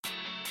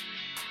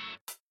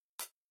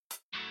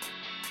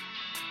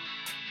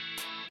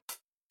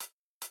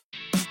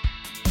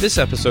This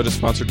episode is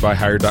sponsored by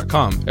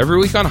Hired.com. Every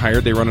week on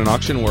Hired, they run an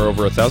auction where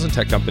over 1,000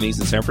 tech companies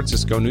in San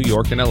Francisco, New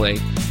York, and LA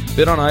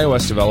bid on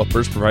iOS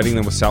developers, providing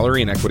them with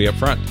salary and equity up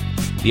front.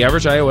 The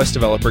average iOS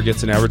developer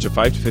gets an average of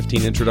 5 to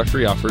 15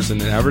 introductory offers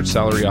and an average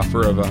salary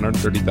offer of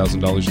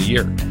 $130,000 a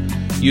year.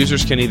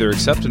 Users can either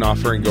accept an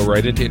offer and go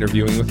right into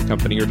interviewing with the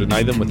company or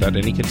deny them without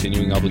any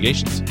continuing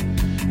obligations.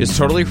 It's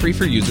totally free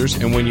for users,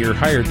 and when you're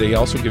hired, they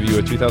also give you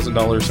a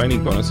 $2,000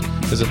 signing bonus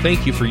as a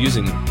thank you for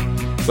using them.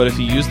 But if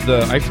you use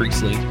the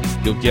iPhreaks link,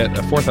 you'll get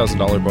a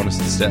 $4,000 bonus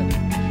instead.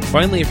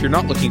 Finally, if you're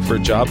not looking for a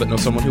job but know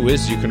someone who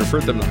is, you can refer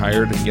them to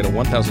Hired and get a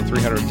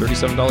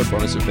 $1,337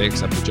 bonus if they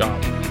accept the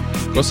job.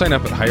 Go sign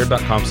up at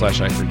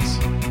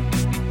hired.com/iPhreaks.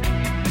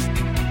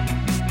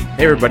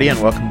 Hey everybody, and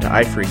welcome to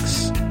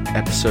iPhreaks,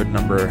 episode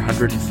number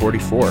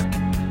 144.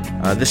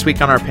 This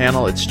week on our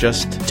panel, it's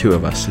just two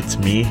of us. It's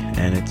me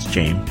and it's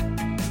James.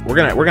 We're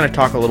gonna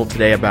talk a little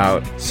today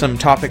about some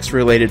topics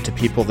related to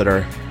people that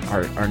are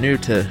new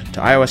to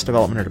iOS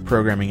development or to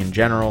programming in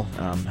general,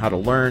 how to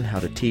learn, how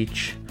to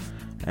teach,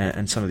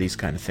 and some of these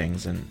kind of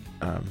things, and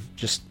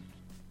just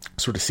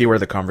sort of see where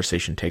the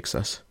conversation takes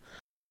us.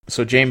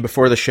 So, James,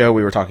 before the show,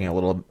 we were talking a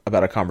little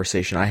about a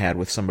conversation I had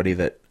with somebody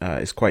that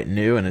is quite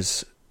new and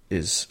is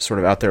sort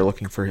of out there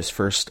looking for his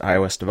first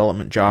iOS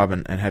development job,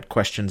 and had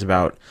questions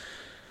about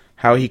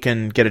how he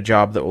can get a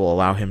job that will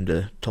allow him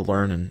to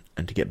learn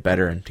and to get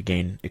better and to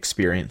gain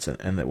experience,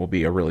 and that will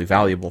be a really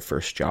valuable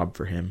first job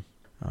for him,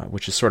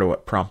 which is sort of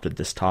what prompted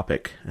this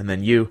topic. And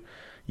then you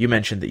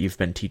mentioned that you've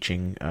been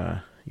teaching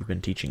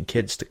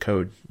kids to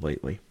code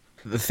lately.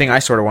 The thing I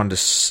sort of wanted to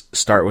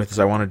start with is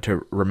I wanted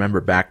to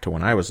remember back to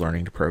when I was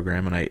learning to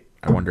program, and I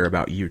wonder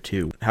about you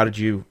too. How did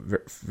you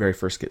very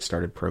first get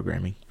started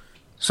programming?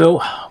 So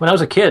when I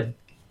was a kid,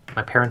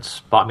 my parents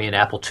bought me an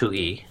Apple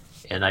IIe,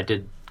 and I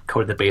did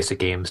code the basic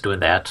games,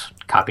 doing that,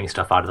 copying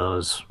stuff out of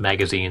those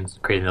magazines,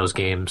 creating those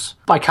games.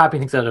 By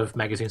copying things out of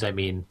magazines, I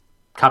mean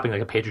copying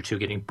like a page or two,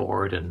 getting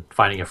bored, and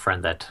finding a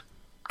friend that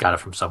got it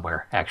from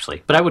somewhere,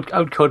 actually. But I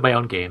would code my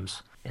own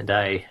games, and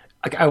I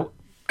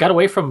got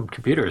away from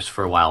computers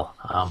for a while.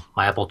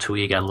 My Apple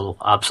IIe got a little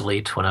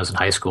obsolete when I was in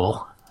high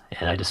school,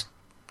 and I just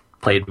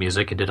played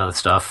music and did other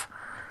stuff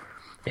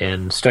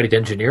and studied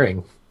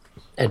engineering,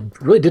 and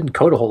really didn't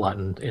code a whole lot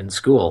in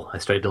school. I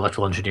studied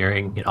electrical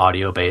engineering and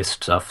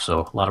audio-based stuff,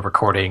 so a lot of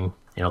recording,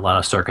 a lot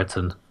of circuits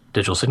and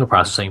digital signal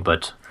processing,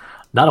 but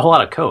not a whole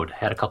lot of code.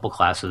 Had a couple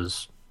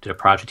classes, did a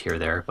project here or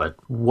there, but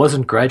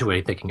wasn't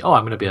graduating thinking,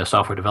 I'm going to be a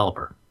software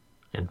developer.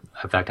 And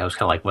in fact, I was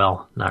kind of like,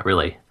 well, not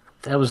really.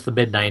 That was the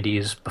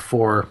mid-'90s,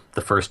 before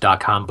the first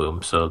dot-com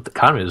boom, so the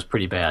economy was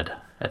pretty bad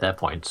at that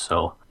point.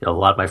 So a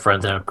lot of my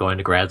friends ended up going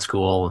to grad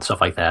school and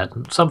stuff like that.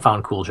 And some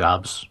found cool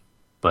jobs,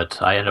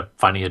 but I ended up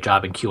finding a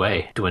job in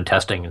QA, doing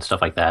testing and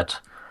stuff like that.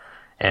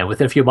 And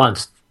within a few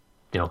months,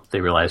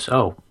 they realized,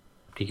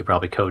 he could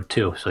probably code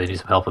too, so they need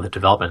some help with the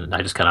development. And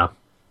I just kind of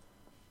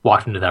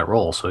walked into that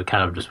role, so it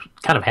kind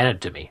of handed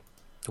it to me.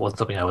 It wasn't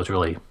something I was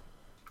really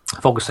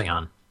focusing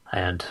on.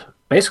 And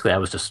basically, I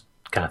was just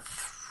kind of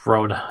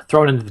thrown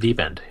into the deep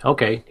end.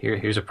 Okay,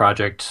 here's a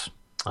project,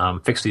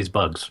 fix these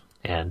bugs.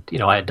 And,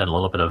 I had done a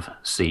little bit of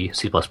C++,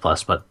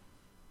 but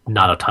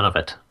not a ton of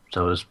it.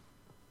 So it was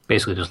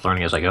basically just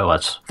learning as I go.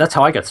 That's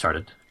how I got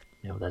started.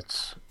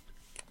 That's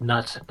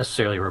not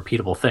necessarily a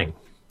repeatable thing.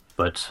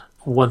 But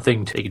one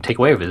thing you can take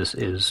away of it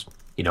is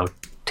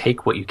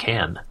take what you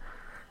can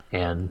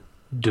and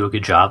do a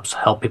good job,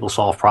 help people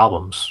solve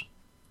problems.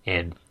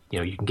 And,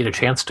 you can get a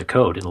chance to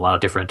code in a lot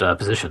of different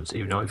positions. If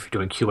you're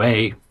doing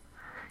QA,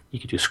 you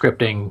can do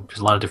scripting. There's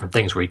a lot of different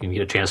things where you can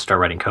get a chance to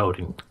start writing code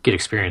and get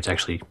experience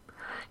actually,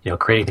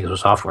 creating things with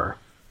software.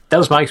 That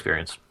was my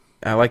experience.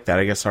 I like that.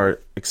 I guess our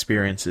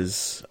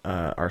experiences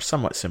are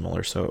somewhat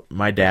similar. So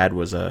my dad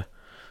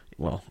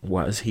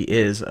he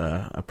is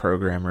a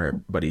programmer,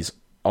 but he's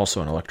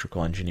also an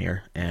electrical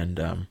engineer.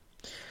 And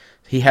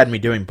he had me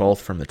doing both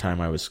from the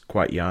time I was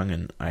quite young.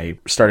 And I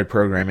started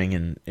programming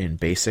in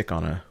BASIC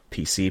on a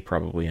PC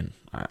probably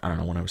I don't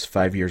know, when I was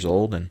 5 years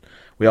old. And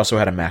we also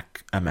had a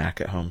Mac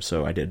at home,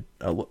 so I did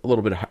a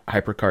little bit of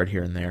HyperCard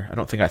here and there. I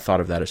don't think I thought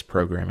of that as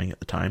programming at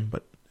the time,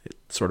 but it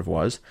sort of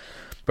was.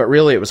 But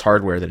really, it was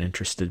hardware that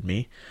interested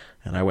me,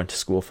 and I went to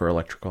school for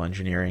electrical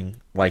engineering.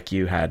 Like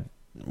you had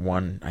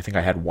I think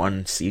I had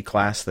one C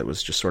class that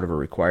was just sort of a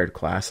required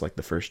class, like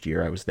the first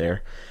year I was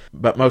there.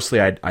 But mostly,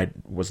 I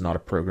was not a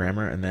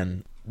programmer, and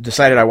then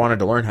decided I wanted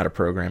to learn how to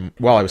program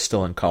while I was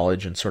still in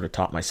college, and sort of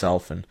taught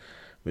myself, and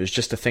it was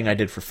just a thing I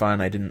did for fun.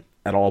 I didn't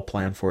at all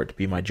plan for it to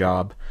be my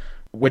job,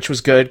 which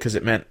was good because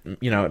it meant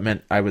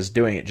I was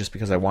doing it just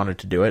because I wanted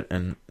to do it,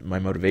 and my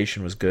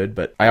motivation was good.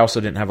 But I also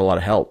didn't have a lot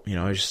of help.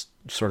 I was just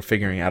sort of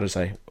figuring out as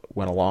I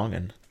went along,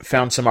 and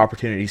found some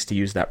opportunities to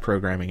use that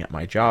programming at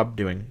my job,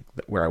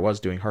 where I was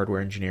doing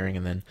hardware engineering,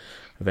 and then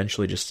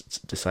eventually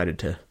just decided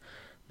to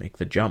make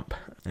the jump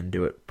and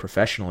do it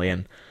professionally.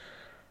 And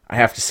I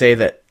have to say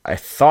that I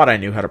thought I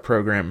knew how to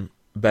program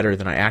better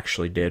than I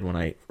actually did when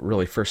I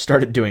really first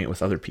started doing it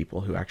with other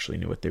people who actually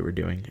knew what they were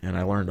doing. And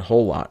I learned a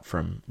whole lot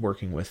from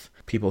working with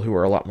people who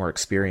were a lot more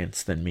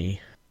experienced than me.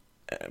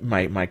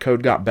 my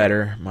code got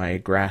better. My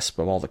grasp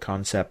of all the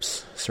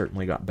concepts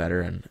certainly got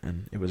better,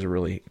 and it was a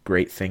really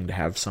great thing to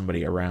have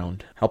somebody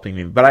around helping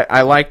me. But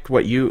I liked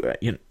what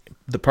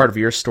the part of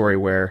your story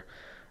where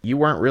you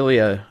weren't really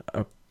a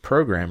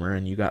programmer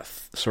and you got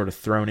sort of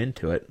thrown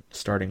into it,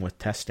 starting with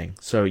testing.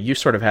 So you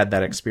sort of had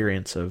that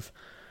experience of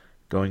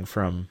going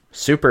from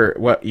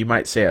what you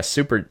might say a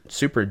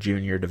super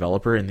junior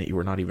developer, in that you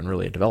were not even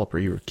really a developer,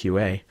 you were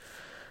QA,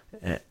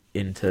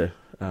 into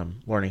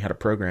learning how to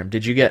program.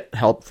 Did you get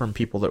help from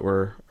people that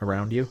were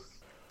around you?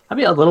 I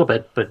mean, a little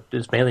bit, but it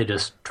was mainly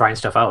just trying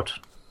stuff out.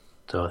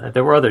 So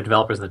there were other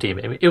developers in the team.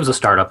 I mean, it was a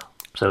startup,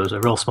 so it was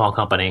a real small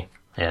company,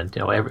 and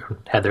everyone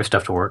had their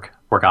stuff to work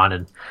on,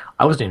 and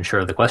I wasn't even sure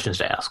of the questions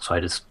to ask, so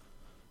I just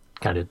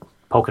kind of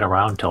poking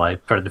around until I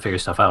started to figure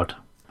stuff out.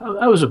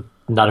 I was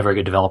not a very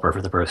good developer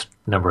for the first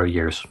number of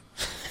years.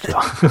 So,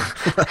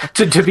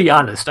 to be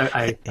honest,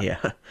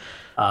 Yeah.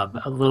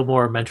 A little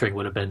more mentoring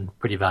would have been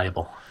pretty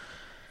valuable.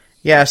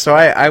 Yeah, so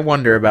I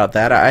wonder about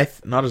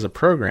that. Not as a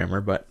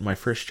programmer, but my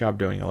first job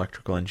doing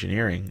electrical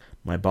engineering,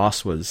 my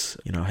boss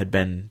had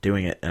been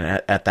doing it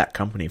at that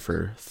company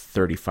for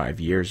 35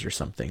 years or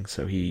something.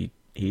 So he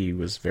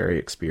was very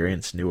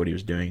experienced, knew what he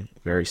was doing,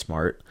 very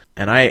smart.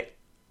 And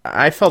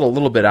I felt a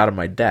little bit out of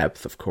my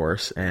depth, of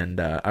course, and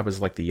I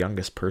was like the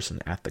youngest person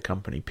at the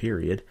company,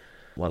 period,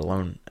 let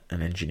alone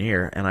an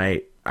engineer. And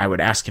I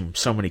would ask him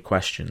so many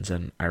questions,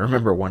 and I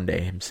remember one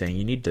day him saying,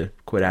 "You need to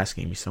quit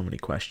asking me so many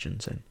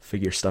questions and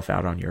figure stuff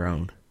out on your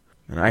own."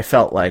 And I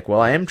felt like,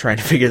 well, I am trying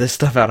to figure this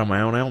stuff out on my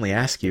own. I only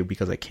ask you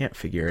because I can't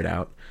figure it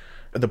out.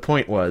 The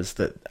point was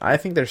that I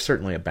think there's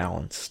certainly a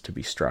balance to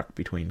be struck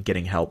between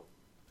getting help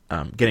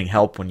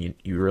when you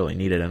really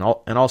need it, and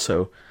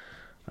also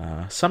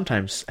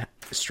sometimes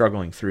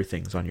struggling through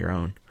things on your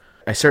own.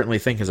 I certainly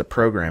think as a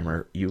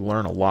programmer, you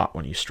learn a lot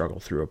when you struggle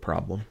through a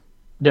problem.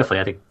 Definitely,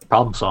 I think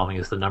problem solving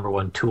is the number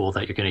one tool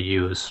that you're going to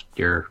use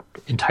your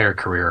entire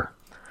career.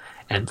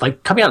 And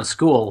like coming out of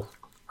school,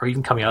 or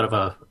even coming out of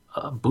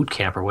a boot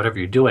camp or whatever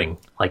you're doing,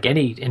 like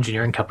any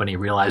engineering company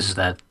realizes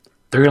that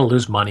they're going to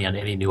lose money on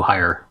any new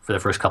hire for the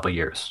first couple of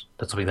years.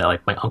 That's something that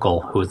like my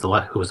uncle, who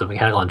was a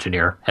mechanical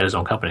engineer, had his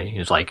own company. He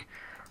was like,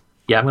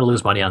 yeah, I'm going to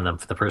lose money on them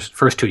for the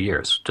first 2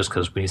 years just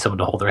because we need someone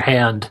to hold their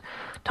hand,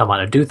 tell them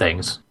how to do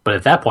things. But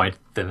at that point,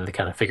 then they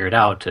kind of figure it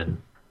out,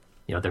 and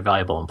they're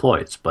valuable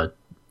employees. But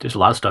there's a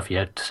lot of stuff you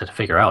have to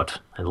figure out,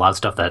 and a lot of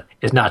stuff that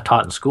is not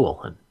taught in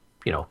school, and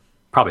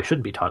probably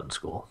shouldn't be taught in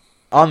school.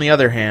 On the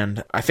other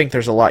hand, I think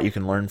there's a lot you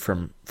can learn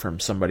from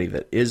somebody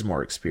that is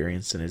more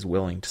experienced and is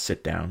willing to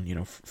sit down.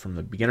 From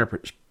the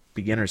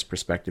beginner's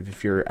perspective,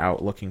 if you're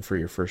out looking for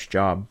your first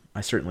job,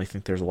 I certainly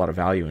think there's a lot of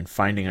value in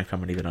finding a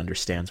company that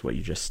understands what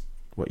you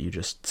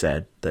just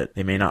said. That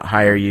they may not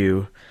hire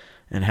you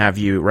and have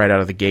you right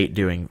out of the gate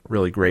doing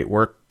really great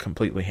work,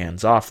 completely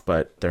hands off,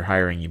 but they're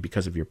hiring you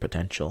because of your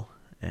potential.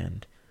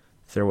 And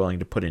if they're willing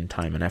to put in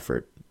time and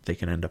effort, they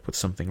can end up with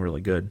something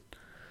really good.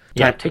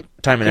 Yeah,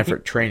 time and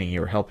effort training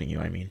you or helping you,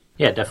 I mean.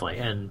 Yeah, definitely.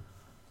 And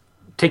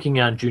taking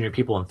on junior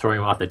people and throwing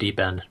them off the deep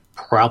end,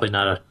 probably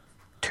not a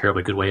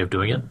terribly good way of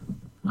doing it.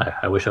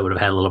 I wish I would have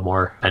had a little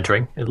more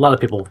mentoring. A lot of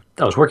people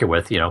I was working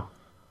with,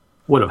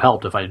 would have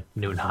helped if I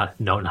known how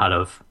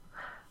to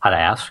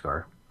ask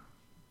or,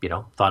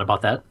 thought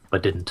about that,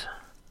 but didn't.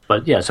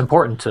 But yeah, it's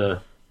important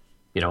to,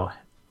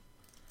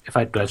 if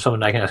I have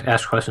someone I can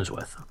ask questions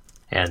with.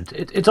 And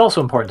it's also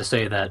important to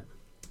say that,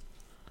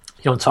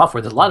 in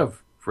software, there's a lot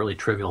of really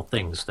trivial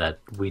things that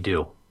we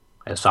do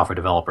as software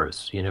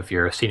developers. If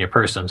you're a senior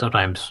person,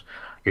 sometimes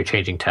you're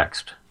changing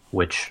text,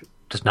 which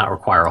does not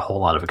require a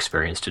whole lot of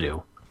experience to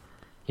do.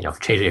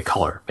 Changing a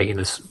color,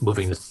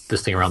 moving this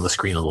thing around the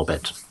screen a little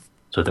bit.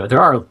 So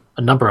there are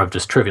a number of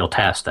just trivial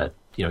tasks that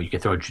you can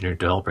throw junior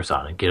developers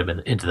on and get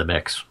them into the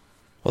mix.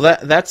 Well,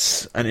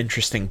 that's an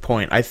interesting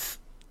point.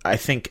 I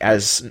think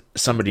as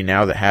somebody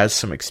now that has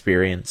some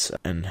experience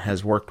and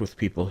has worked with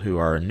people who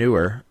are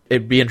newer,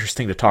 it'd be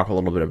interesting to talk a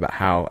little bit about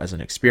how, as an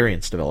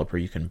experienced developer,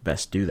 you can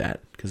best do that.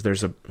 Because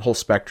there's a whole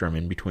spectrum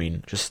in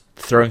between just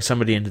throwing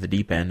somebody into the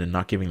deep end and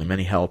not giving them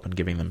any help and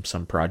giving them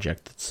some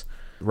project that's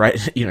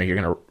right. You're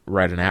going to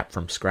write an app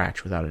from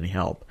scratch without any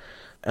help.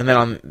 And then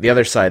on the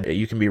other side,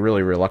 you can be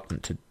really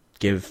reluctant to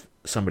give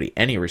somebody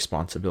any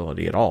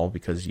responsibility at all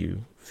because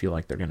you feel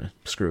like they're going to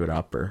screw it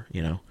up or,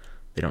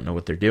 they don't know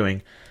what they're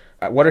doing.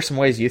 What are some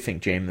ways you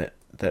think, James,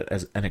 that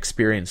as an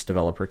experienced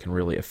developer can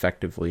really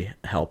effectively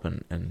help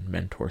and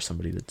mentor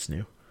somebody that's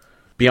new?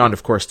 Beyond,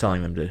 of course,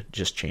 telling them to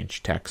just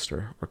change text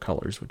or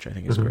colors, which I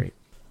think is great.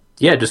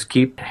 Yeah, just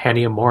keep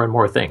handing them more and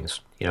more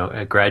things,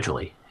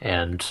 gradually.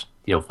 And,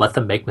 let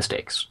them make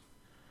mistakes.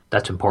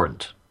 That's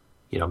important.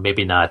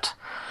 Maybe not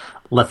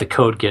let the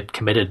code get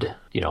committed,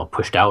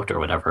 pushed out or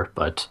whatever,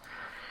 but,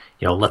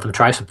 let them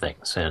try some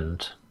things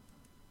and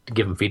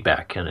give them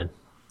feedback. And,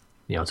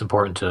 it's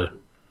important to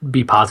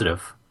be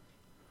positive.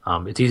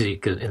 It's easy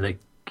because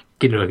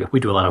we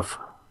do a lot of,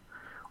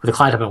 with the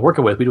client I've been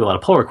working with, we do a lot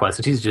of pull requests.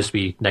 It's easy to just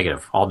be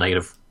negative, all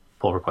negative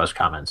pull request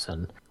comments.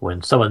 And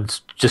when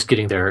someone's just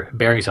getting their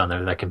bearings on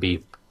there, that can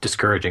be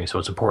discouraging. So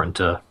it's important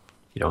to,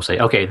 say,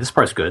 okay, this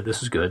part's good,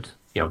 this is good,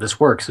 this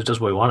works. It's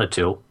just what we want it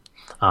to.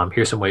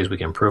 Here's some ways we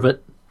can improve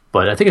it.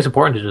 But I think it's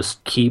important to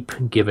just keep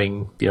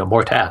giving,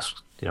 more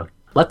tasks.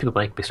 Let people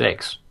make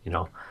mistakes.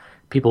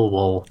 People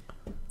will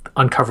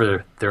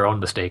uncover their own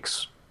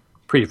mistakes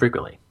pretty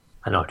frequently.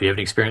 I don't know. Do you have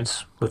any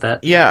experience with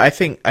that? Yeah, I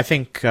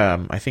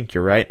think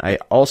you're right. I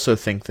also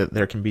think that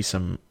there can be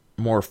some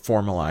more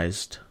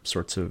formalized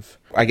sorts of,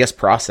 I guess,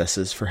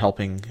 processes for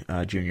helping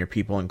junior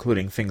people,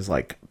 including things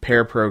like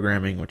pair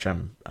programming, which I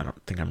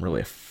don't think I'm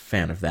really a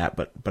fan of that,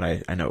 but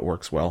I know it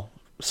works well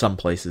some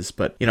places.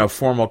 But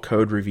formal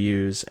code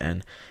reviews,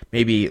 and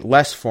maybe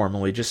less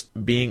formally,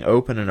 just being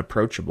open and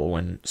approachable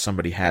when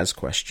somebody has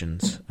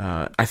questions.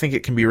 I think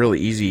it can be really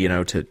easy,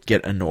 to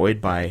get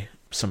annoyed by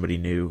somebody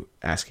new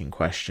asking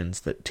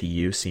questions that to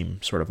you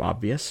seem sort of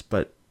obvious,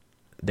 but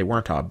they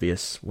weren't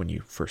obvious when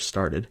you first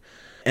started.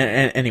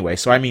 And anyway,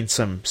 so I mean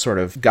some sort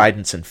of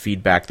guidance and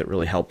feedback that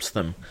really helps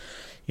them,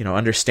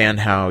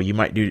 understand how you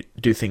might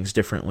do things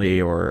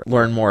differently, or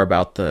learn more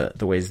about the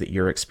ways that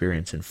your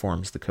experience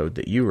informs the code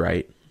that you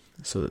write,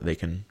 so that they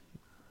can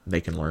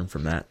learn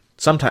from that.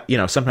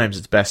 Sometimes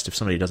it's best if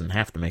somebody doesn't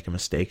have to make a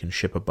mistake and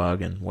ship a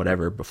bug and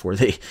whatever before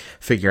they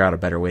figure out a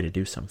better way to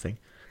do something.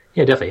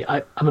 Yeah,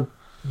 definitely. I'm a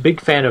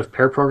big fan of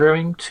pair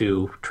programming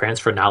to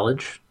transfer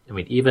knowledge. I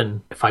mean,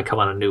 even if I come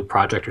on a new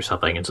project or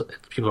something and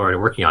people are already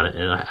working on it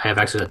and I have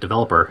access to a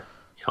developer,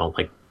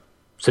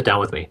 sit down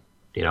with me,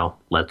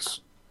 let's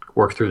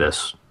work through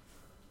this,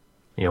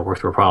 work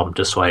through a problem,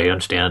 just so I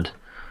understand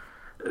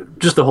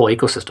just the whole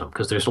ecosystem.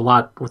 Because there's a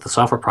lot with the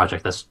software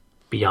project that's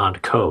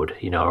beyond code.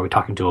 Are we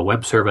talking to a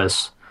web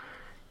service?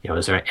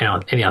 Is there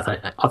any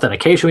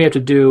authentication we have to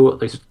do?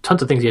 There's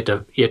tons of things you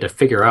have to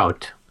figure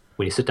out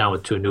when you sit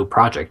down to a new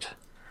project.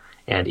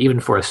 And even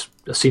for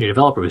a senior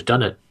developer who's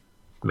done it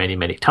many,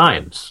 many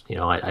times,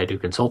 I do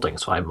consulting,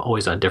 so I'm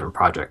always on different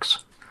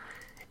projects.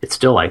 It's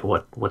still like,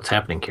 what's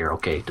happening here?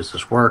 Okay, does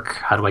this work?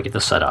 How do I get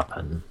this set up?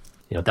 And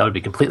that would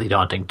be completely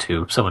daunting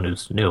to someone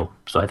who's new.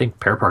 So I think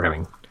pair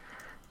programming,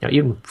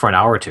 even for an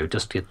hour or two,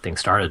 just to get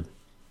things started,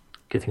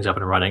 get things up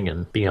and running,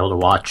 and being able to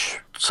watch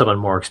someone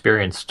more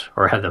experienced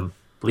or have them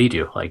lead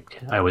you. Like,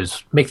 I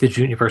always make the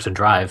junior person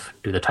drive,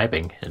 do the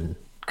typing, and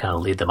kind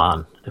of lead them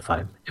on if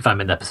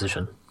I'm in that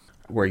position.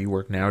 Where you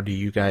work now, do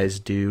you guys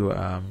do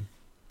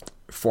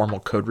formal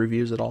code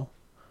reviews at all?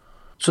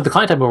 So the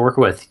client I'm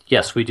working with,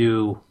 yes, we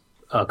do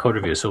code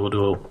reviews. So we'll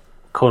do a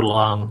code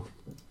along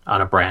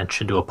on a branch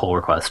and do a pull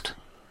request.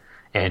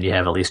 And you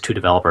have at least two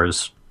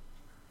developers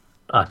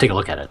take a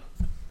look at it.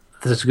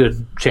 This is a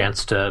good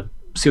chance to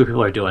see what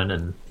people are doing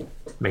and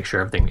make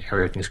sure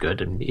everything's good.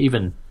 And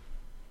even,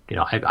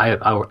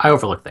 I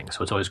overlook things,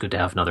 so it's always good to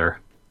have another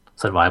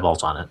set of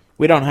eyeballs on it.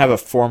 We don't have a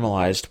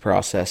formalized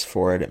process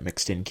for it at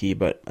Mixed In Key,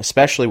 but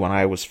especially when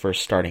I was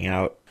first starting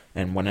out,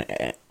 and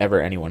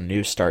whenever anyone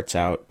new starts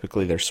out,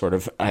 quickly there's sort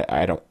of,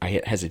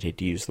 I hesitate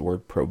to use the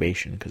word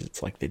probation because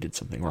it's like they did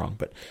something wrong,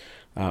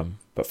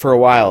 but for a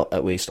while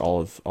at least all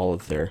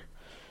of their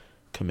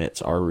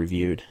commits are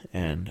reviewed,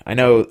 and I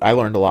know I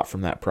learned a lot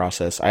from that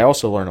process. I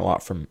also learned a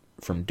lot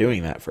from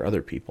doing that for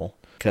other people,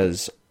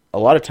 because a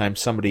lot of times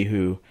somebody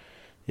who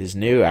is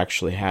new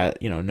actually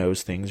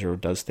knows things or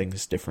does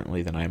things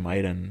differently than I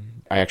might,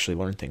 and I actually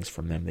learn things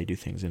from them. They do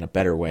things in a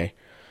better way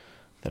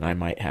than I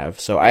might have.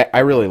 So I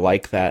really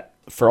like that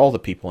for all the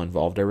people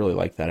involved. I really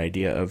like that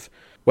idea of,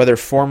 whether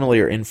formally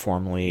or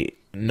informally,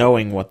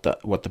 knowing what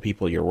the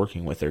people you're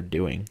working with are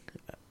doing,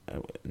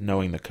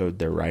 knowing the code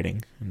they're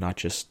writing, and not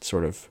just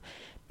sort of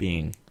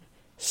being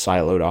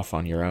siloed off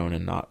on your own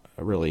and not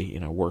really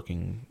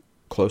working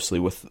closely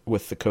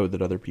with the code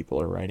that other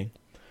people are writing.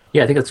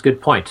 Yeah, I think that's a good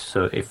point.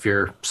 So if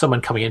you're someone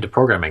coming into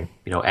programming,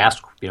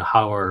 ask,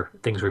 how are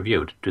things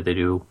reviewed? Do they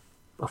do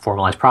a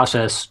formalized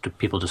process? Do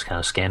people just kind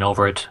of scan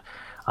over it?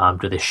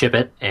 Do they ship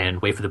it and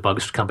wait for the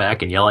bugs to come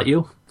back and yell at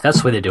you? If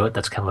that's the way they do it,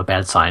 that's kind of a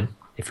bad sign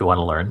if you want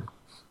to learn.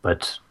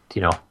 But,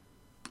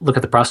 look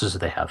at the processes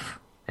they have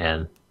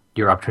and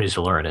your opportunities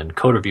to learn. And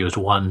code review is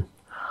one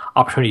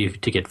opportunity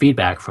to get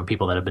feedback from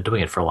people that have been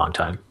doing it for a long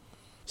time.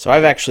 So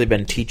I've actually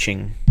been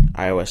teaching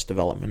iOS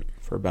development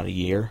for about a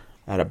year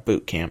at a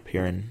boot camp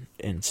here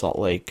in Salt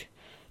Lake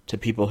to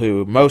people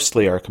who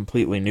mostly are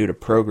completely new to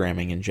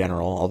programming in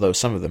general, although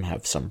some of them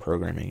have some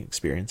programming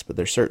experience, but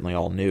they're certainly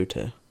all new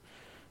to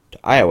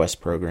iOS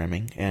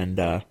programming. And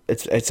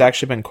it's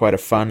actually been quite a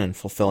fun and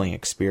fulfilling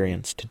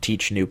experience to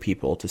teach new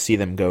people, to see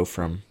them go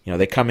from,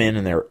 they come in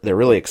and they're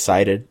really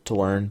excited to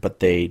learn, but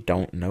they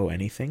don't know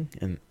anything,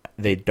 and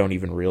they don't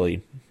even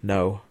really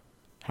know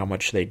how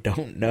much they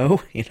don't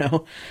know,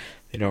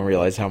 They don't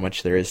realize how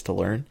much there is to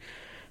learn.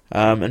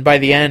 And by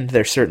the end,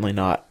 they're certainly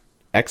not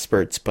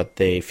experts, but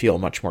they feel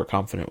much more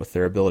confident with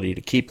their ability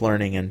to keep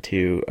learning and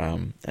to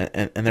and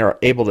they're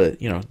able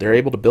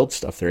to build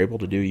stuff. They're able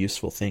to do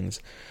useful things,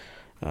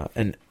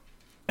 and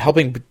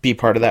helping be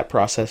part of that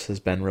process has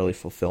been really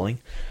fulfilling.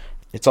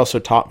 it's also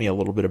taught me a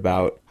little bit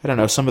about, I don't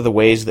know, some of the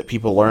ways that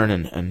people learn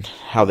and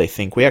how they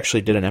think. We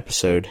actually did an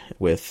episode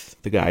with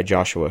the guy,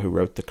 Joshua, who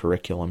wrote the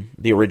curriculum,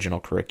 the original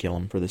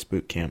curriculum for this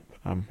boot camp.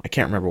 I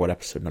can't remember what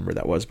episode number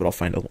that was, but I'll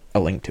find a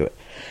link to it.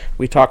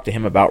 We talked to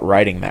him about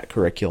writing that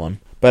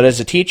curriculum. But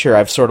as a teacher,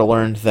 I've sort of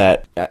learned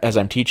that as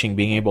I'm teaching,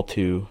 being able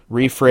to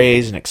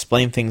rephrase and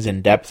explain things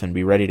in depth and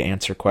be ready to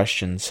answer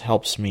questions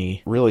helps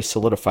me really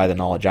solidify the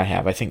knowledge I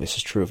have. I think this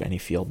is true of any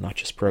field, not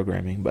just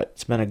programming, but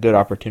it's been a good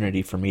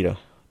opportunity for me to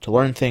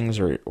learn things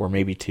or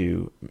maybe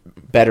to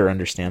better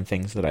understand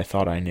things that I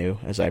thought I knew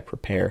as I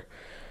prepare.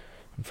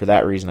 And for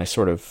that reason, I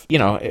sort of,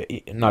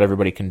 not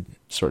everybody can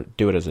sort of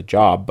do it as a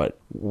job, but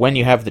when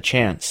you have the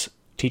chance,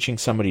 teaching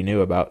somebody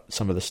new about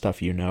some of the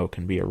stuff you know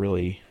can be a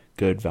really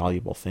good,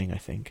 valuable thing, I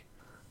think.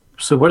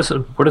 So what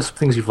are some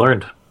things you've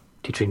learned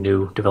teaching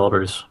new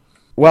developers?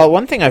 Well,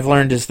 one thing I've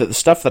learned is that the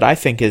stuff that I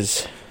think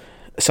is,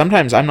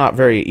 sometimes I'm not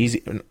very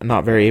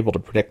able to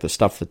predict the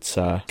stuff that's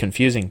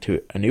confusing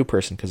to a new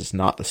person because it's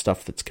not the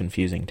stuff that's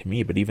confusing to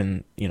me. But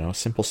even,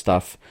 simple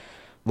stuff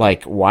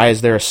like, why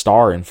is there a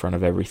star in front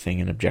of everything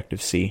in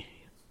Objective-C,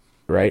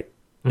 right?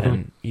 Mm-hmm.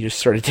 And you just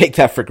sort of take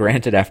that for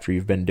granted after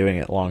you've been doing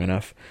it long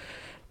enough.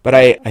 But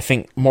I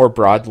think more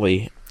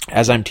broadly,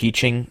 as I'm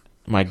teaching,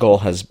 my goal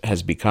has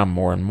become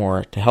more and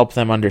more to help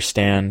them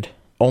understand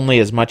only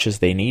as much as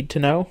they need to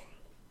know,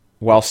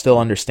 while still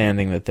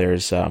understanding that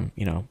there's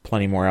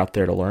plenty more out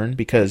there to learn,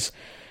 because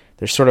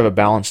there's sort of a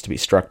balance to be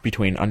struck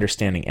between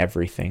understanding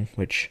everything,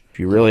 which if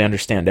you really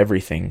understand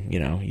everything,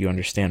 you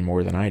understand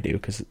more than I do,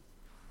 because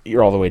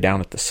you're all the way down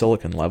at the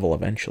silicon level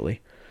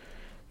eventually.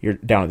 You're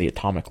down at the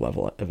atomic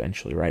level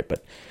eventually, right?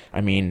 But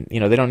I mean,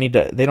 they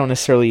don't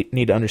necessarily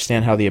need to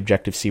understand how the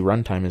Objective-C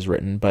runtime is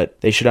written,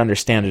 but they should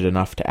understand it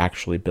enough to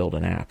actually build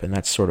an app, and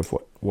that's sort of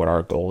what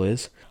our goal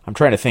is. I'm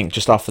trying to think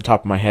just off the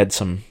top of my head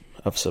some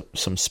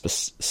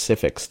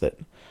specifics that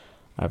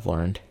I've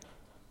learned.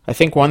 I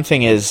think one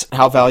thing is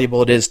how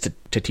valuable it is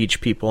to teach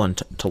people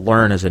and to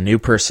learn as a new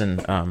person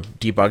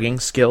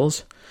debugging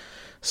skills.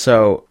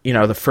 So,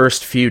 the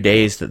first few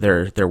days that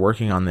they're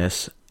working on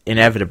this,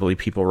 inevitably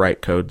people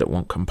write code that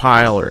won't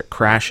compile, or it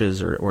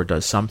crashes, or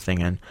does something,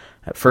 and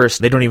at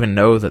first they don't even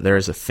know that there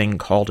is a thing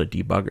called a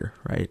debugger,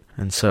 right?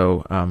 And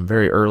so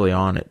very early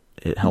on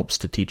it helps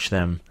to teach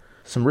them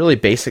some really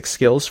basic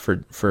skills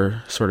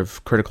for sort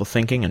of critical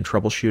thinking and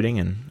troubleshooting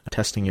and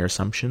testing your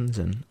assumptions.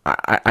 And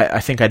I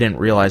think I didn't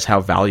realize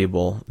how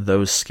valuable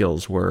those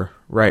skills were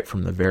right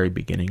from the very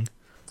beginning.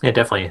 Yeah,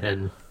 definitely.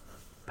 And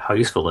how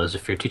useful it is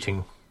if you're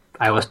teaching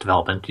iOS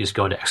development, you just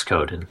go into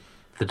Xcode and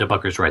the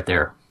debugger's right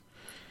there.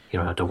 You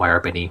don't have to wire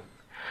up any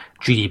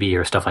GDB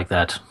or stuff like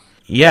that.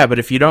 Yeah, but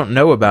if you don't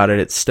know about it,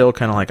 it's still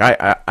kind of like,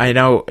 I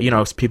know,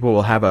 people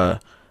will have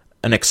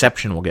an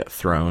exception will get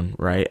thrown,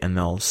 right? And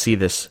they'll see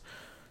this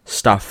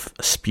stuff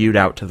spewed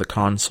out to the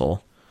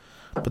console,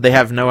 but they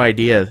have no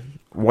idea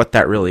what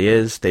that really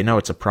is. They know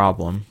it's a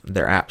problem.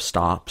 Their app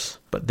stops,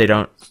 but they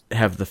don't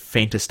have the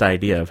faintest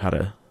idea of how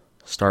to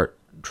start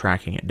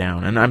tracking it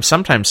down. And I'm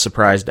sometimes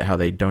surprised at how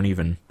they don't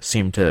even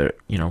seem to,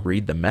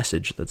 read the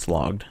message that's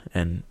logged.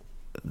 And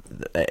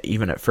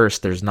even at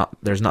first, there's not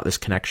this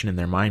connection in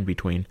their mind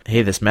between,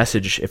 hey, this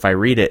message, if I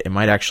read it, it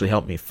might actually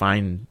help me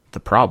find the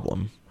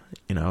problem.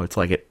 It's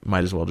like it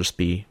might as well just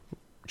be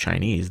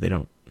Chinese. They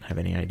don't have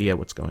any idea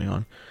what's going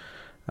on.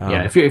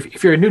 Yeah,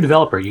 if you're a new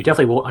developer, you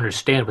definitely won't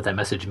understand what that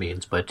message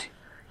means, but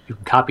you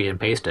can copy and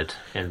paste it,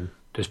 and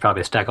there's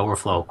probably a Stack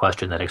Overflow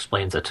question that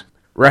explains it.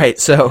 Right,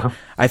 so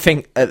I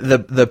think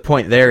the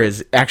point there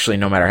is actually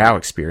no matter how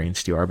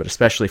experienced you are, but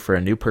especially for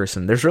a new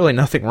person, there's really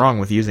nothing wrong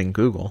with using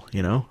Google,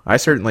 I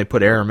certainly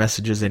put error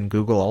messages in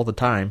Google all the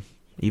time,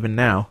 even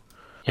now.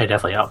 Yeah,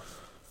 definitely.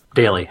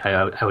 Daily,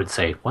 I would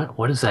say,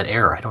 what is that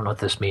error? I don't know what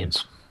this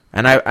means.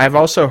 And I've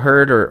also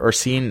heard or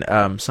seen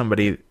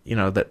somebody,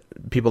 that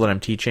people that I'm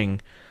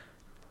teaching,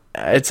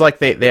 it's like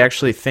they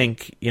actually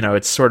think,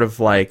 it's sort of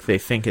like they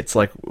think it's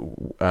like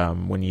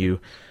when you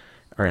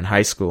are in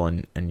high school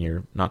and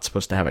you're not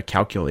supposed to have a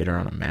calculator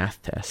on a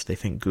math test. They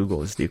think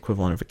Google is the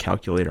equivalent of a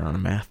calculator on a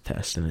math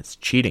test, and it's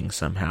cheating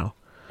somehow.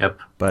 Yep.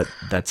 But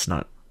that's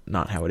not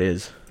how it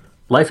is.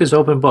 Life is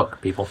open book,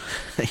 people.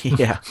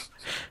 Yeah.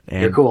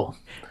 And you're cool.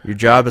 Your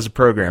job as a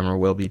programmer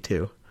will be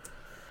too.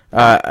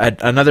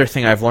 Another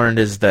thing I've learned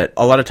is that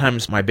a lot of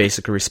times my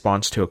basic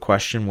response to a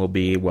question will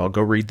be, well,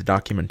 go read the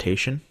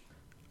documentation.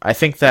 I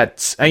think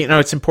that's,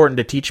 it's important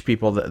to teach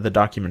people that the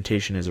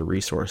documentation is a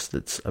resource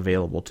that's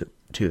available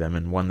to them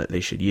and one that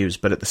they should use.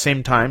 But at the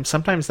same time,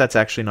 sometimes that's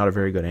actually not a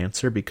very good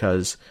answer,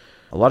 because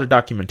a lot of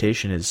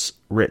documentation is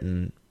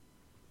written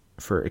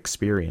for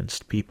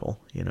experienced people,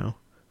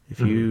 If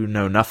you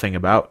know nothing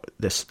about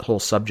this whole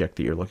subject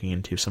that you're looking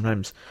into,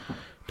 sometimes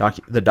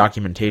the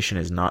documentation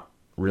is not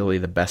really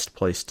the best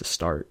place to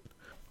start.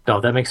 No,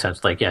 that makes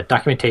sense.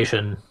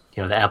 Documentation,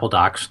 the Apple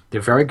Docs,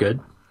 they're very good.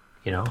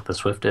 The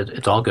Swift,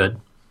 it's all good.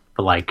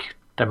 But I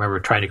remember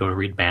trying to go to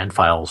read band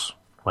files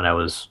when I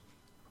was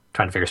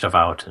trying to figure stuff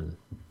out and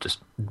just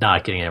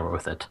not getting anywhere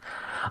with it.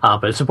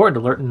 But it's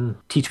important to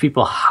teach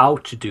people how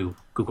to do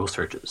Google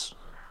searches.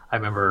 I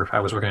remember I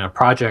was working on a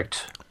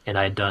project and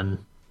I had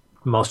done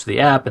most of the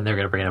app, and they're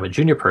going to bring in a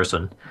junior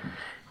person.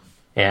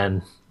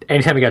 And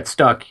anytime he got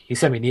stuck, he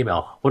sent me an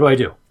email. What do I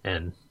do?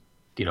 And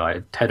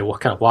I had to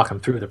kind of walk him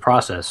through the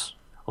process.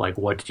 Like,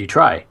 what did you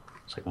try?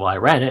 It's like, well, I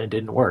ran it. It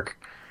didn't work.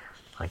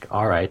 Like,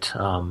 all right.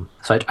 So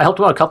I helped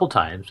him out a couple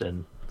times,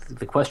 and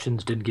the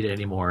questions didn't get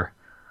any more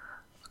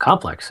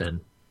complex.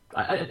 And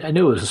I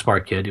knew he was a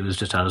smart kid. He was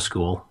just out of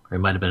school. Or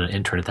he might have been an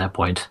intern at that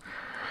point.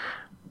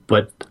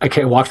 But I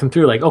kind of walked him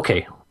through, like,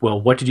 okay, well,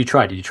 what did you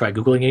try? Did you try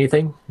Googling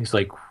anything? He's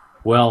like,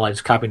 well, I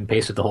just copied and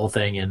pasted the whole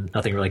thing, and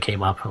nothing really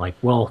came up. I'm like,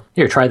 well,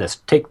 here, try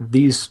this. Take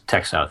these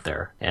texts out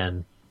there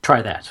and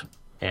try that.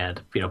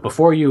 And,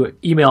 before you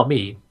email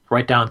me,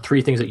 write down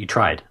 3 things that you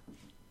tried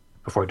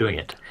before doing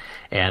it.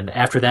 And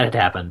after that had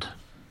happened,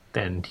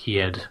 then he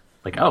had,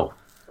 like, oh,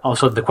 all of a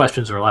sudden the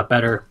questions are a lot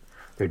better.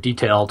 They're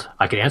detailed.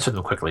 I can answer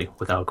them quickly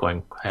without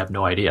going, I have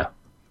no idea.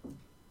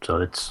 So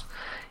it's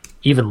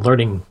even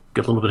learning a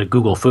little bit of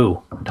Google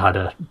Foo, how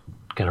to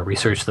kind of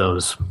research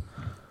those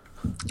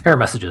error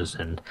messages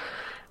and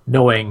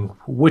knowing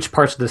which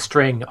parts of the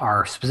string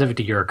are specific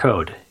to your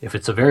code. If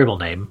it's a variable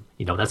name,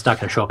 that's not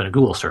going to show up in a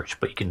Google search,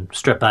 but you can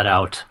strip that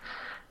out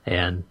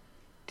and,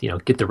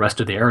 get the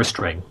rest of the error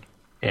string.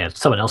 And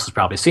someone else has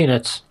probably seen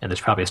it, and there's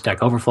probably a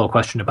Stack Overflow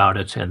question about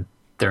it, and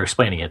they're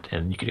explaining it.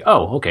 And you can,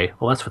 oh, okay,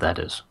 well, that's what that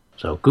is.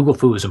 So Google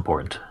Foo is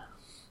important.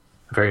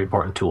 A very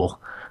important tool.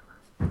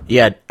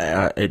 Yeah,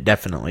 it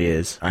definitely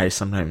is. I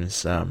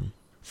sometimes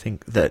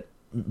think that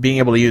being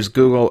able to use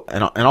Google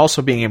and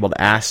also being able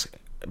to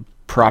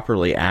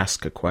properly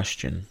ask a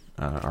question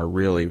are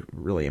really,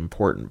 really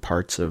important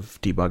parts of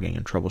debugging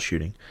and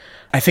troubleshooting.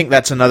 I think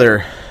that's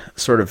another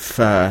sort of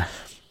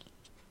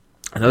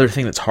another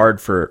thing that's hard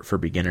for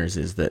beginners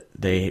is that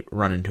they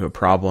run into a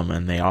problem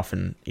and they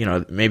often,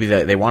 maybe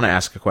they want to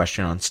ask a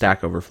question on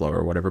Stack Overflow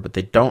or whatever, but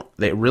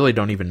they really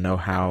don't even know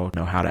how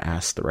to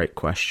ask the right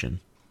question.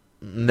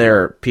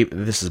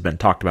 This has been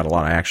talked about a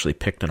lot. I actually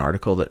picked an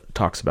article that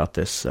talks about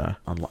this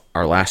on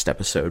our last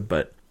episode.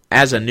 But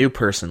as a new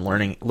person,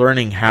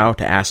 learning how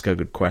to ask a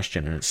good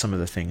question, and it's some of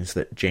the things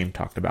that James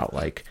talked about,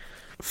 like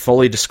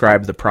fully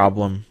describe the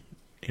problem,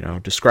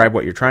 describe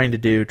what you're trying to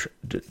do,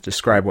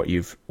 describe what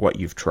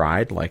you've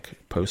tried, like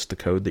post the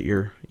code that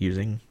you're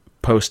using,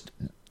 post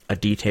a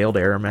detailed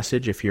error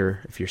message if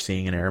you're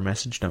seeing an error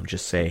message. Don't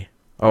just say,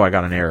 oh, I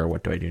got an error,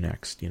 what do I do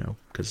next?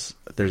 Because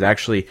there's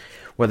actually,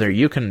 whether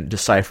you can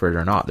decipher it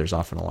or not, there's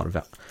often a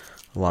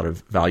lot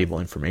of valuable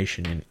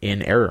information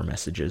in error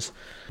messages.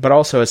 But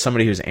also, as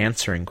somebody who's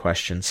answering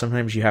questions,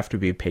 sometimes you have to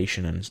be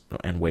patient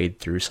and wade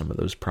through some of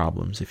those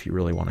problems if you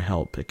really want to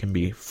help. It can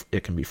be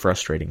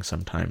frustrating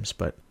sometimes,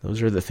 but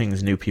those are the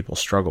things new people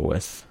struggle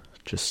with.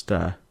 Just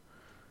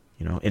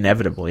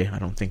inevitably, I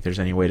don't think there's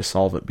any way to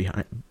solve it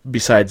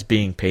besides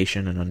being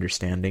patient and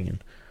understanding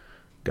and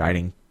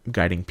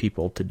guiding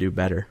people to do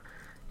better.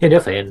 Yeah,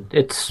 definitely. And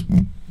it's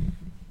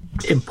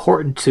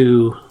important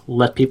to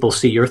let people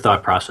see your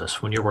thought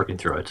process when you're working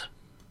through it.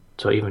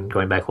 So even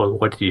going back, well,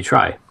 what did you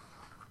try?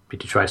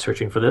 Did you try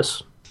searching for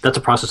this? That's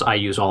a process I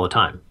use all the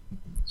time.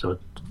 So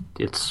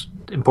it's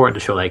important to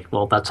show, like,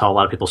 well, that's how a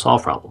lot of people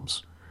solve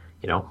problems.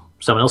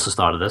 Someone else has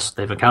thought of this.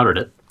 They've encountered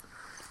it.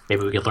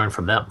 Maybe we could learn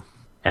from them.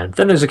 And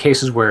then there's the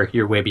cases where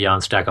you're way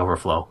beyond Stack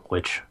Overflow,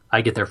 which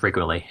I get there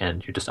frequently,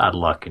 and you're just out of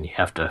luck and you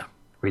have to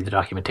read the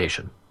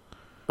documentation.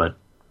 But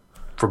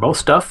for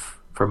most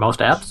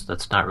apps,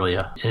 that's not really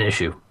an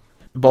issue.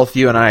 Both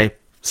you and I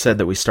said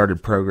that we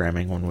started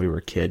programming when we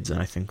were kids,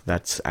 and I think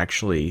that's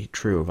actually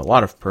true of a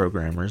lot of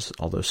programmers,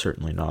 although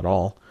certainly not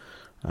all.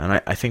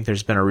 And I think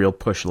there's been a real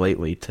push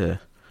lately to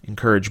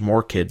encourage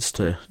more kids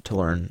to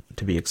learn,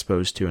 to be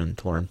exposed to and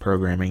to learn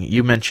programming.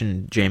 You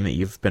mentioned, James, that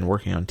you've been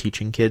working on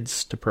teaching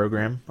kids to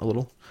program a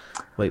little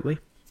lately.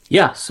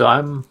 Yeah, so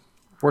I'm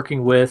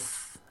working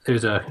with,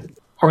 there's a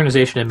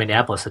organization in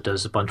Minneapolis that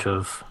does a bunch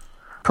of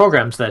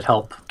programs that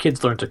help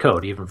kids learn to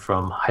code, even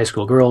from high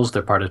school girls.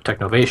 They're part of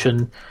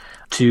Technovation,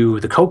 to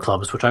the code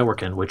clubs, which I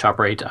work in, which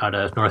operate out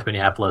of North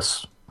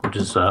Minneapolis, which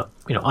is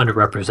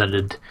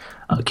underrepresented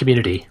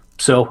community.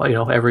 So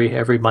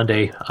every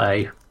Monday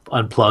I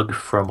unplug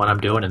from what I'm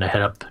doing and I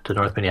head up to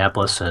North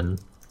Minneapolis, and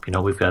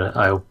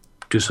I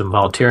do some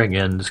volunteering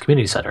in this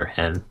community center,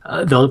 and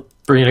they'll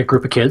bring in a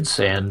group of kids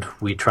and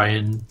we try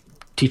and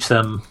teach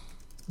them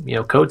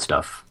code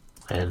stuff.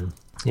 And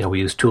we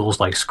use tools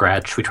like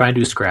Scratch. We try and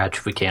do Scratch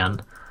if we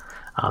can.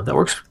 That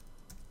works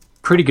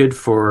pretty good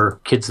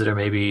for kids that are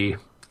maybe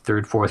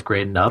 3rd, 4th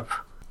grade and up.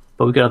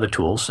 But we've got other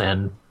tools,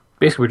 and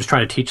basically we're just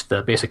trying to teach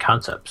the basic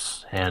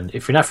concepts. And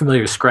if you're not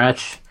familiar,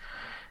 Scratch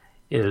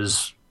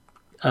is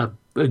a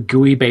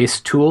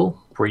GUI-based tool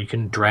where you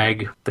can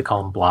drag, they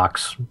call them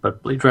blocks,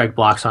 but you drag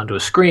blocks onto a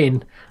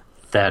screen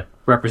that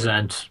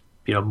represent,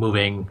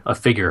 moving a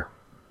figure,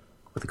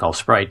 what they call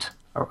sprite,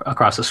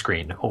 across the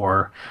screen,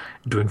 or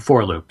doing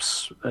for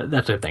loops,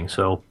 that type of thing.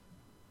 So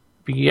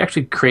you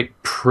actually create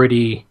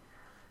pretty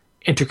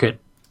intricate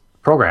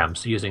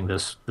programs using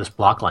this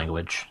block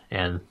language.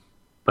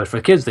 But for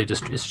the kids,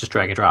 it's just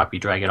drag and drop. You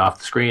drag it off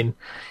the screen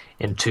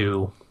on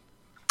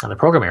the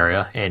program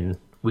area, and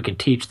we can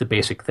teach the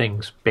basic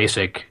things,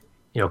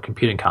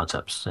 computing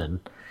concepts. And,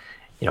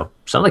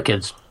 some of the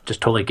kids just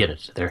totally get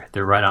it.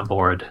 They're right on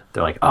board.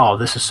 They're like, oh,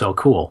 this is so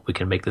cool. We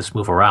can make this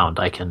move around.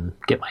 I can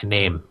get my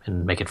name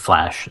and make it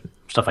flash and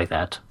stuff like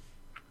that.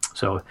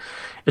 So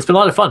it's been a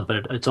lot of fun,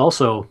 but it's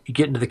also, you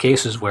get into the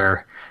cases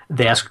where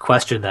they ask a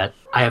question that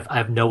I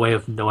have no way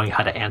of knowing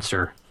how to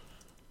answer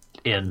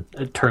in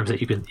terms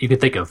that you can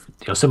think of,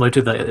 similar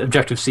to the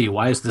Objective-C.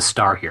 Why is this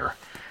star here?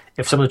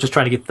 If someone's just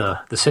trying to get the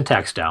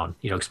syntax down,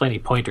 explaining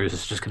pointers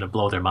is just going to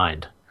blow their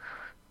mind.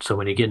 So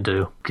when you get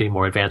into getting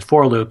more advanced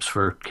for loops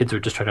for kids who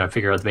are just trying to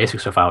figure out the basic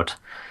stuff out,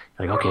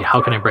 you're like, okay,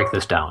 how can I break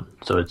this down?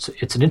 So it's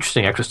an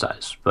interesting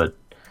exercise, but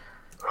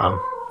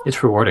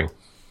it's rewarding.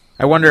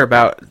 I wonder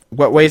about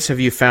what ways have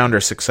you found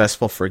are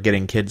successful for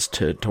getting kids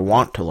to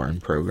want to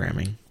learn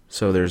programming?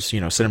 So there's,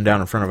 sit them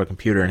down in front of a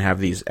computer and have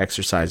these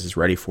exercises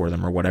ready for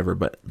them or whatever,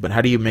 but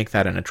how do you make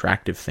that an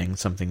attractive thing,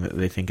 something that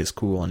they think is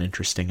cool and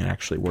interesting and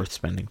actually worth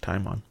spending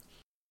time on?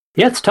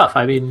 Yeah, it's tough.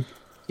 I mean,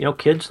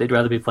 kids, they'd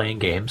rather be playing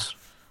games,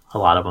 a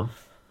lot of them.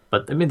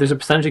 But, there's a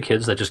percentage of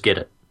kids that just get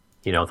it.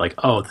 Like,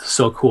 oh, this is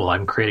so cool,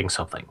 I'm creating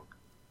something.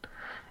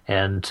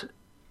 And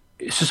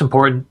it's just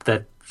important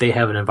that they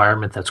have an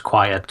environment that's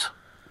quiet,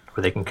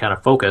 where they can kind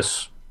of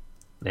focus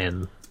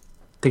and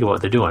think about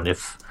what they're doing.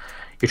 If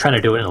you're trying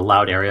to do it in a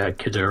loud area,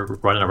 kids are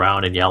running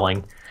around and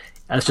yelling,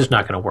 that's just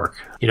not going to work.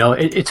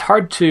 It's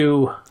hard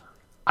to...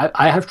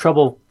 I have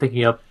trouble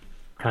picking up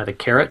kind of the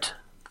carrot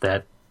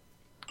that...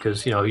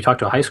 Because, you talk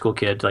to a high school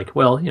kid, like,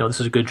 well, this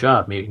is a good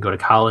job. Maybe you can go to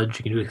college,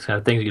 you can do these kind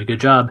of things, you get a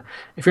good job.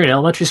 If you're in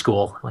elementary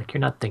school, like,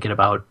 you're not thinking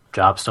about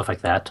job stuff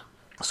like that.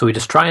 So we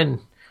just try and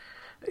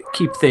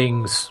keep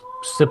things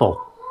simple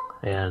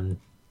and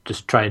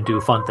just try and do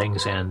fun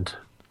things. And,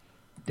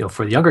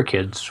 for the younger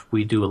kids,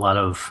 we do a lot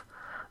of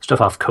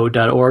stuff off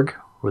code.org,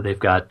 where they've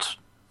got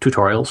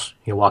tutorials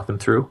you walk them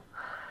through.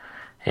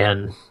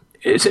 And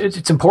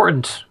it's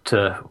important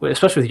to,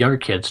 especially with younger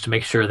kids, to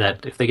make sure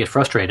that if they get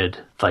frustrated,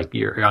 like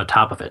you're on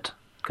top of it.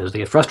 Because they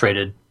get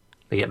frustrated,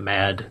 they get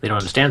mad, they don't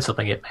understand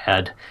something, they get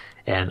mad,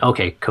 and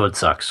okay, code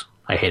sucks.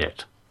 I hate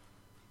it.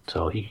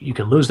 So you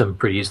can lose them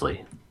pretty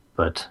easily.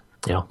 But,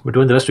 we're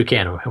doing the best we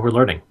can, and we're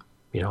learning,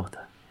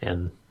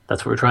 and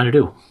that's what we're trying to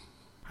do.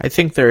 I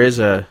think there is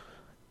there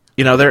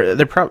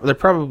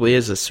probably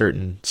is a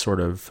certain sort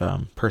of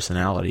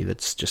personality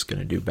that's just going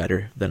to do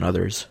better than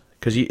others.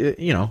 Because,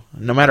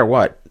 no matter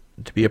what,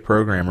 to be a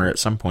programmer, at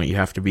some point you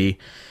have to be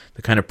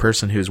the kind of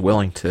person who's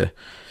willing to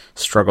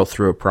struggle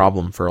through a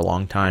problem for a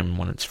long time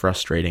when it's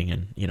frustrating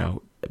and,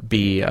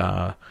 be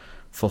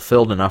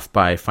fulfilled enough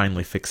by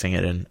finally fixing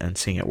it and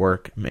seeing it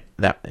work.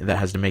 That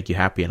has to make you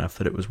happy enough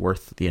that it was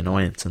worth the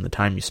annoyance and the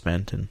time you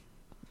spent. And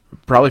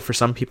probably for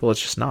some people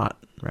it's just not,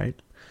 right?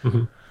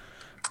 Mm-hmm.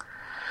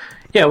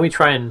 Yeah, we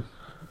try and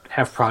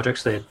have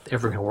projects that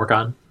everyone can work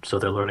on, so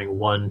they're learning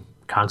one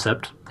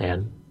concept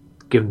and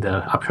give them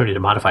the opportunity to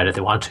modify it if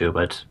they want to,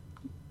 but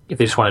if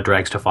they just want to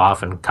drag stuff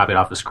off and copy it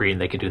off the screen,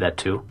 they can do that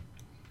too.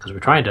 Because we're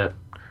trying to,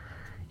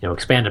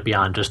 expand it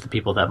beyond just the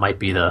people that might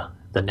be the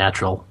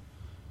natural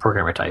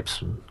programmer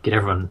types and get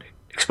everyone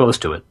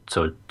exposed to it,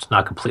 so it's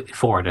not completely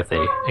foreign if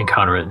they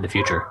encounter it in the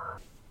future.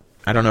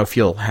 I don't know if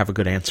you'll have a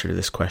good answer to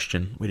this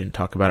question. We didn't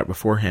talk about it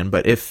beforehand,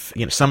 but if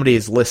somebody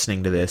is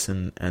listening to this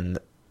and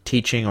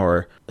teaching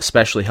or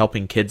especially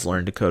helping kids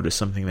learn to code is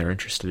something they're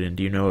interested in,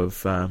 do you know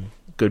of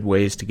good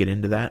ways to get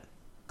into that?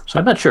 So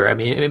I'm not sure.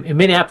 In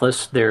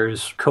Minneapolis,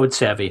 there's Code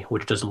Savvy,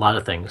 which does a lot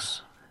of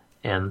things,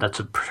 and that's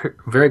a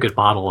very good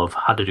model of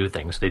how to do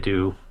things. They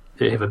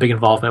have a big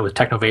involvement with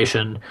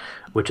Technovation,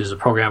 which is a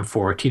program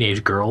for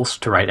teenage girls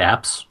to write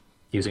apps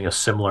using a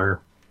similar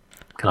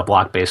kind of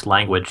block-based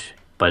language,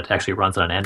 but actually runs on an